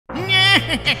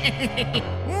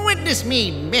Witness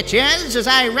me, bitches, as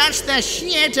I rush the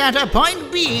shit out of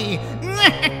point B.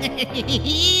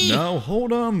 Now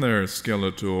hold on there,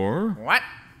 Skeletor. What?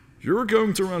 You're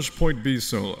going to rush point B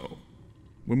solo,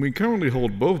 when we currently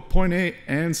hold both point A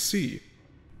and C.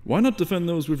 Why not defend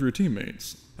those with your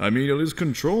teammates? I mean, it is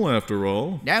control after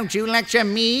all. Don't you lecture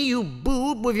me, you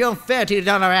boob with your $30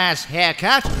 ass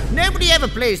haircut. Nobody ever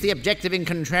plays the objective in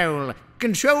control.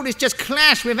 Control is just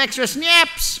clash with extra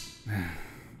snaps.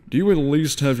 Do you at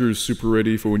least have your super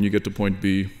ready for when you get to point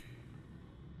B?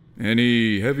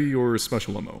 Any heavy or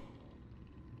special ammo?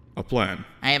 A plan.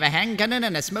 I have a hand cannon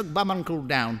and a smoke bomb on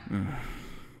cooldown.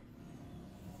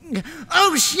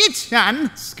 Oh shit, son!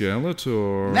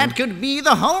 Skeletor. That could be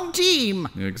the whole team!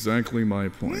 Exactly my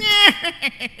point.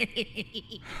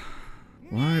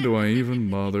 Why do I even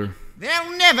bother?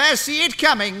 They'll never see it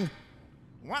coming!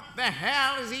 What the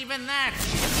hell is even that?